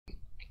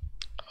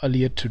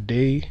earlier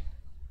today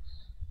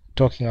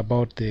talking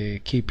about the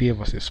KPA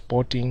versus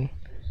Sporting.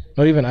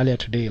 Not even earlier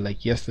today,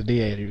 like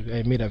yesterday,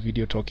 I made a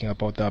video talking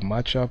about that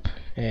matchup,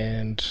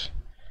 and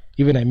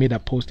even I made a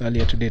post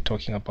earlier today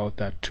talking about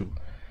that too.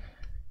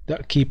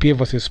 That KPA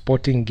versus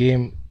Sporting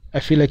game, I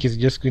feel like it's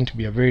just going to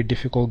be a very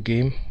difficult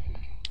game.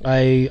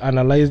 I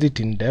analyzed it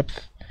in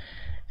depth,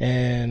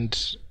 and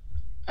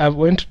I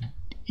went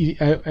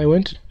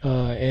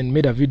and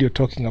made a video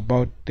talking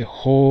about the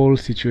whole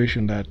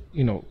situation that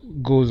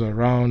goes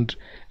around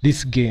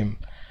this game,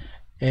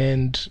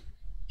 and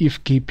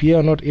if KPA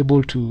are not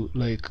able to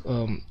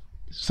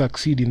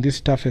succeed in this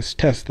toughest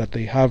test that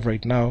they have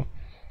right now,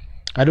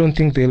 I don't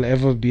think they'll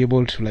ever be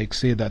able to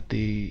say that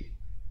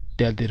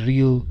they're the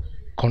real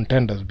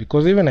contenders.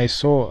 Because even I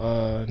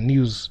saw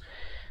news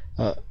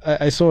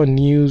I saw a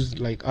news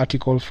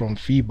article from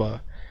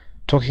FIBA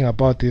talking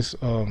about this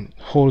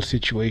whole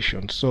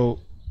situation. So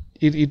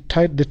the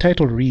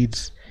title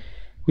reads,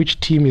 which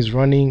team is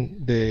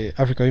running the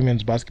Africa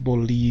Women's Basketball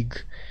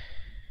League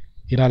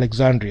in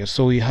Alexandria?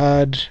 So we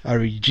had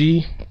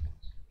REG.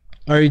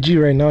 REG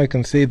right now, I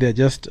can say they're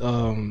just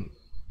on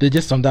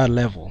that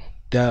level.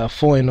 They're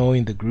 4-0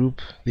 in the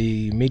group.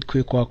 They made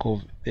quick work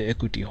of the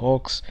Equity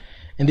Hawks,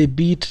 and they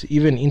beat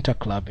even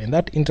Interclub. And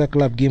that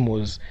Interclub game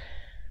was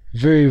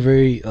very,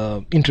 very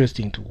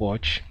interesting to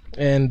watch.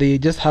 And they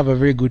just have a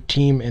very good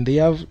team, and they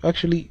have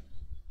actually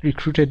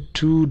recruited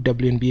 2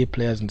 WNBA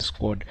players in the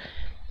squad.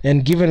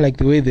 And given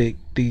the way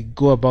they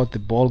go about the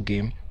ball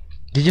game,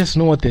 they just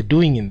know what they're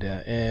doing in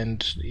there,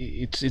 and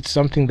it's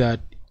something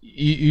that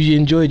you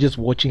enjoy just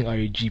watching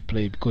REG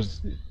play,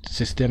 because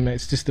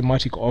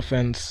systematic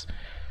offense.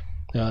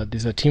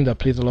 There's a team that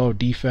plays a lot of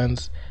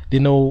defense. They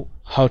know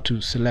how to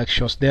select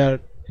shots. They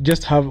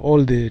have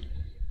all the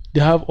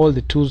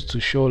tools to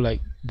show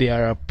they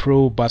are a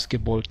pro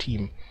basketball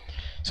team,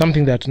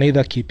 something that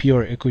neither KP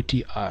or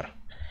Equity are.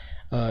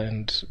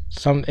 And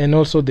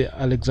also the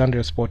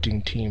Alexandria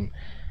Sporting team,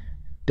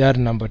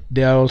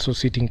 they are also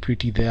sitting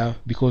pretty there,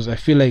 because I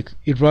feel like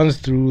it runs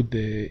through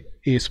the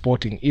A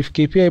Sporting. If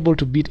KP are able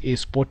to beat A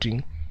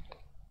Sporting,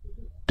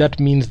 that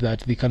means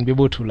that they can be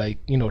able to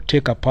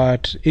take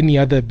apart any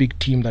other big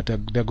team that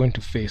they're going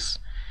to face.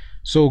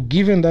 So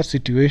given that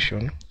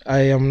situation,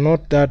 I am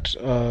not that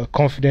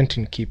confident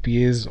in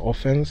KPA's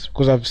offense,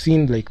 because I've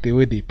seen the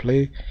way they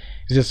play.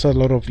 It's just a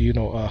lot of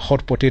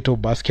hot potato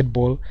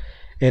basketball,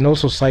 and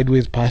also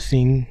sideways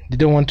passing. They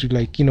don't want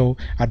to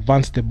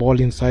advance the ball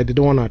inside. They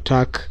don't want to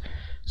attack.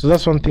 So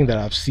that's one thing that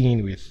I've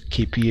seen with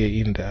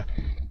KPA in there.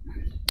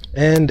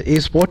 And A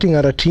Sporting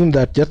are a team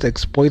that just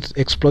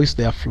exploits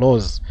their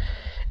flaws,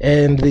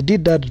 and they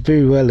did that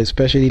very well,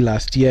 especially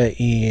last year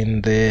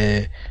in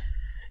the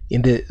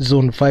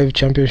Zone 5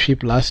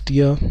 championship last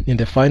year in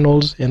the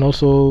finals, and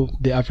also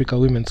the Africa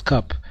Women's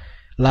Cup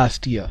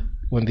last year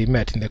when they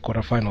met in the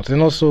quarterfinals.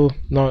 And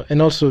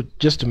also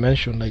just to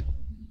mention,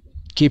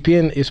 KPA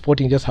and A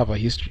Sporting just have a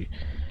history.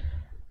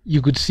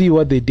 You could see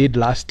what they did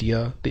last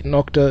year. They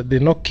knocked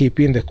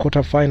KPA in the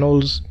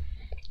quarterfinals,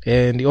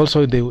 and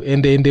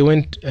they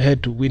went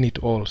ahead to win it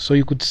all. So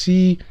you could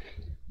see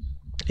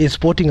A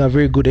Sporting are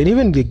very good, and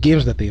even the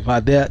games that they've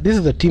had, this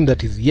is a team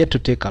that is yet to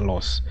take a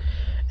loss,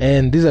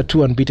 and these are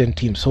 2 unbeaten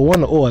teams. So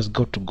 1-0 has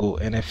got to go,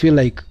 and I feel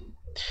like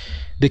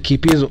the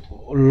KPA's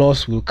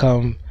loss will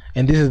come,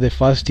 and this is the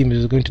first team that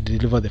is going to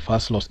deliver the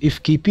first loss.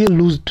 If KPA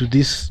lose to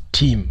this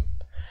team,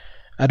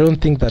 I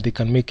don't think that they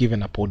can make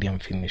even a podium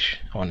finish.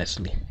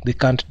 Honestly, they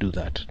can't do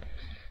that.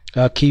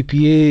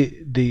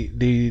 KPA,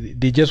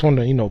 they just want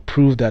to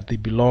prove that they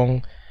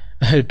belong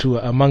to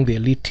among the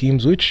elite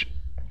teams, which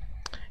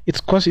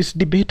it's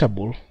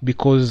debatable,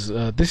 because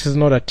this is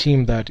not a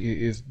team that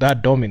is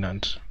that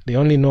dominant. They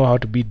only know how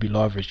to beat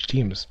below average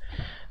teams.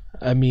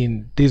 I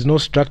mean, there's no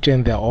structure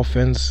in their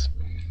offense.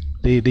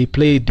 They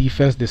play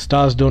defense. The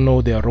stars don't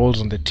know their roles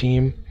on the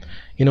team.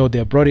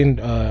 They brought in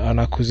an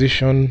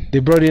acquisition. They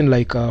brought in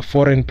a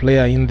foreign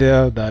player in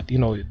there that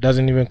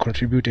doesn't even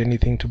contribute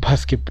anything to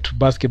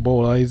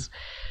basketball wise.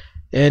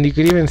 And you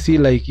could even see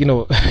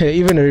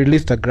even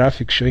released a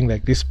graphic showing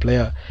this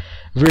player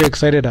very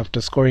excited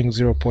after scoring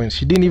 0 points.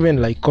 She didn't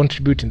even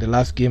contribute in the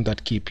last game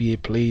that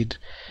KPA played.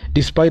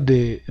 Despite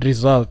the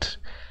result,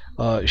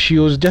 she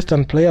was just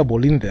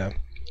unplayable in there.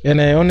 And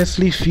I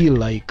honestly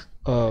feel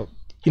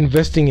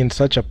investing in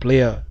such a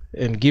player,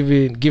 and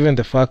given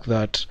the fact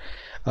that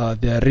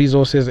there are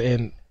resources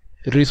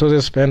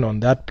spent on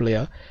that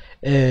player,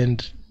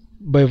 and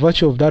by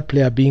virtue of that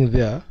player being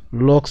there,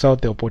 locks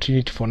out the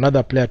opportunity for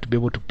another player to be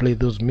able to play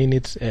those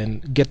minutes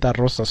and get that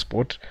roster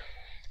spot.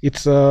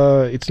 It's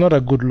not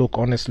a good look,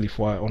 honestly,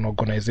 for an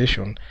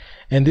organization.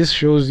 And this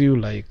shows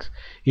you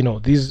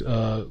these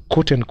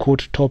quote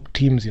unquote top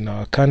teams in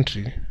our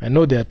country. I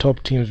know they are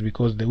top teams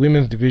because the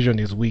women's division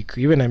is weak.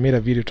 Even I made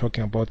a video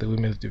talking about the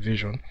women's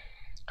division.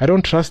 I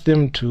don't trust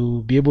them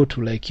to be able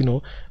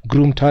to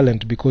groom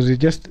talent, because they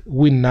just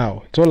win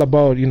now. It's all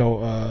about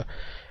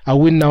a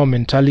win now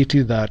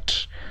mentality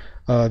that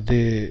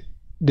the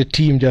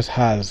team just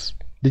has.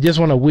 They just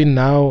want to win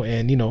now,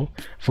 and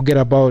forget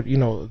about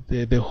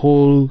the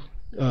whole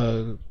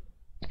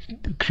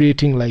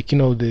creating like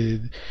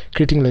the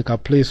creating like a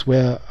place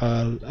where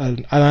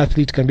an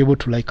athlete can be able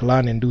to like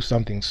learn and do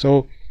something.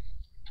 So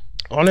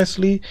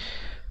honestly,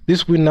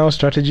 this win now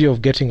strategy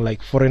of getting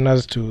like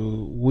foreigners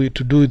to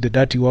do the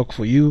dirty work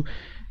for you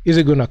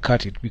isn't gonna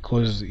cut it,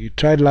 because you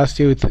tried last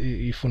year with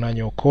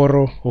Ifunanya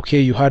Okoro. Okay,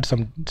 you had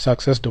some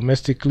success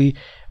domestically,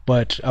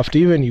 but after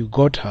even you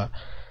got her,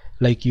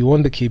 like you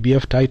won the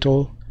KBF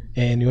title,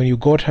 and when you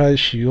got her,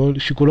 she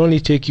could only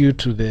take you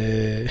to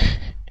the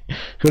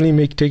she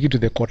only take you to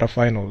the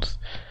quarterfinals.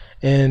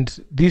 And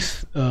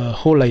this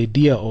whole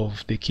idea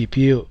of the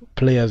KPA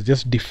players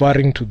just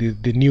deferring to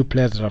the new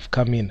players that have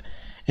come in,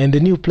 and the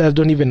new players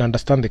don't even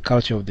understand the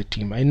culture of the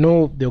team. I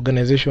know the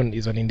organization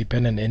is an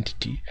independent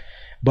entity,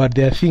 but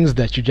there are things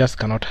that you just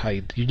cannot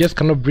hide. You just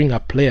cannot bring a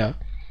player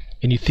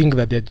and you think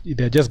that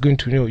they're just going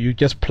to, you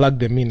just plug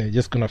them in and they're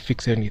just going to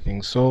fix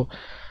anything. So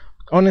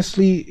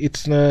honestly,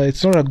 it's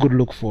not a good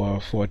look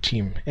for a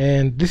team,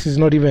 and this is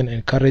not even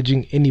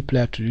encouraging any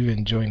player to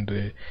even join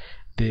the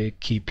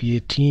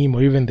KPA team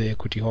or even the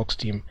Equity Hawks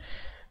team.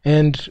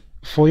 And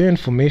for your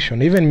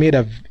information, I even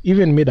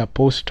made a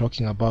post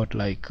talking about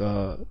like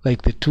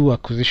the two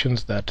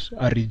acquisitions that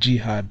REG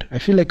had. I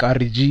feel like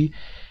REG,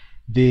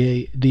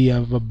 they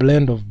have a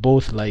blend of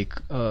both, like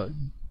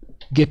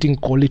getting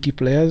quality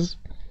players,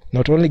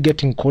 not only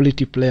getting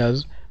quality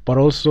players, but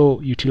also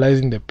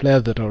utilizing the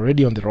players that are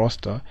already on the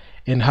roster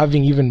and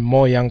having even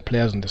more young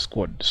players in the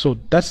squad. So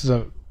that's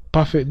a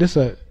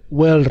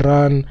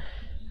well-run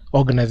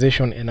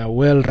organization and a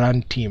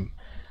well-run team,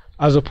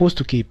 as opposed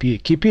to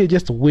KPA. KPA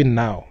just win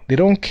now. They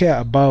don't care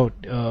about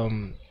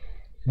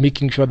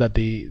making sure that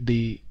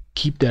they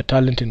keep their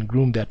talent and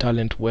groom their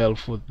talent well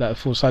for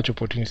such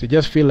opportunities. They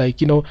just feel like,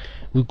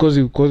 because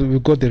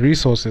we've got the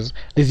resources,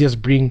 let's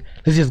just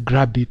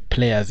grab the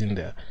players in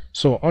there.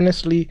 So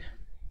honestly,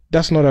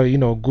 that's not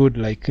a good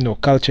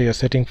culture you're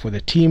setting for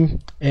the team.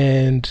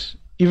 And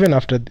even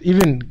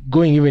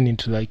going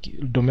into like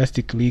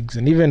domestic leagues,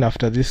 and even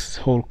after this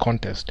whole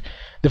contest,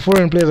 the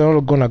foreign players are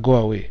all gonna go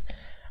away.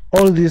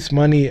 All this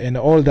money and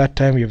all that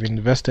time you've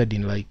invested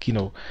in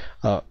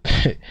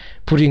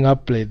putting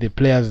up the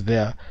players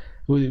there,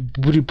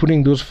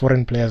 putting those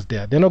foreign players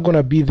there, they're not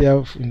gonna be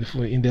there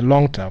in the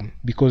long term,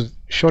 because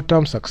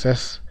short-term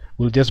success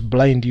will just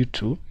blind you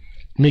to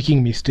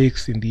making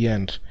mistakes in the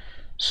end.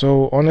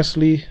 So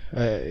honestly,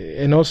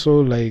 and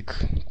also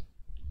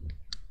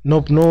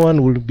no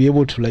one will be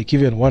able to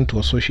even want to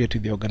associate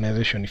with the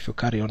organization if you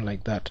carry on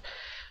like that.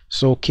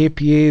 So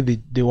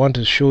KPA, they want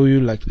to show you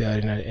like they're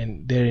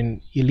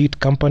in elite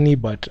company,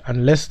 but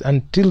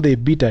until they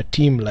beat a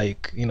team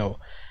unless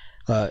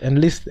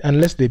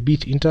they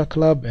beat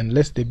Interclub,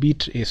 unless they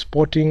beat a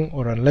Sporting,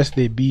 or unless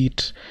they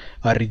beat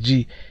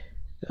REG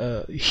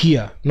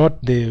here,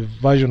 not the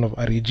version of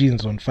REG in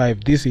Zone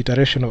 5, this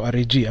iteration of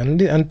REG,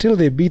 until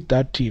they beat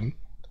that team,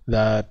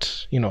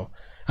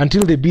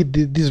 until they beat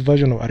this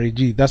version of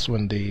REG, that's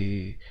when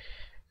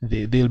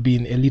they'll be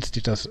in elite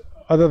status.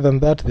 Other than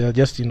that, they're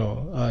just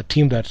a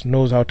team that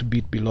knows how to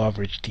beat below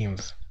average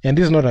teams. And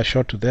this is not a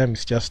shot to them,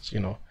 it's just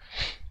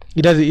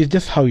it's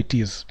just how it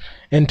is.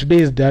 And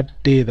today is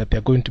that day that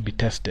they're going to be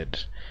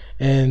tested,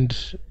 and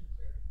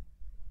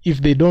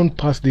if they don't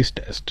pass this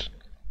test,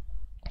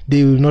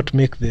 they will not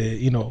make the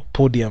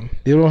podium.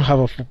 They don't have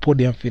a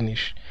podium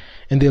finish,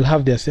 and they'll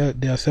have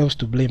themselves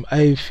to blame.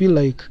 I feel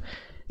like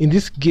in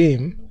this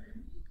game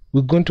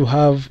we're going to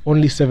have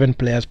only 7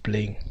 players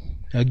playing.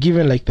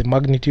 Given the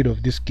magnitude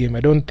of this game,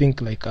 I don't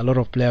think a lot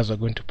of players are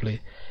going to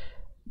play.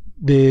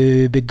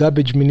 The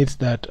garbage minutes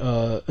that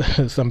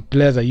some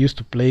players are used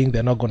to playing,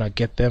 they're not gonna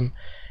get them,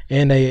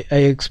 and I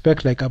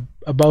expect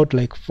about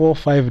 4 or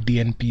 5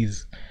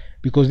 DNPs,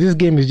 because this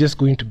game is just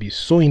going to be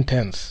so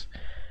intense.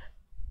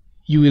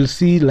 You will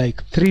see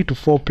 3 to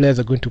 4 players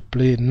are going to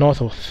play north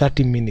of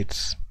 30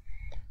 minutes.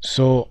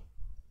 So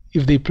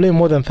if they play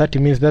more than 30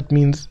 minutes, that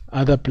means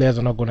other players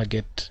are not going to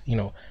get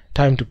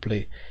time to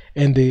play,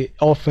 and the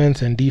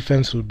offense and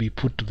defense will be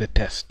put to the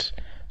test.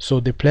 So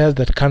the players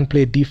that can't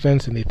play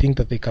defense and they think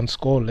that they can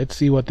score, let's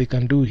see what they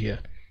can do here.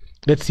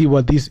 Let's see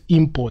what these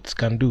imports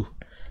can do,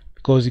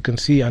 because you can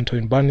see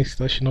Antoine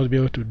Bannister should not be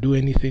able to do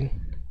anything.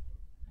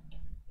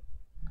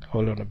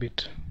 Hold on a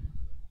bit.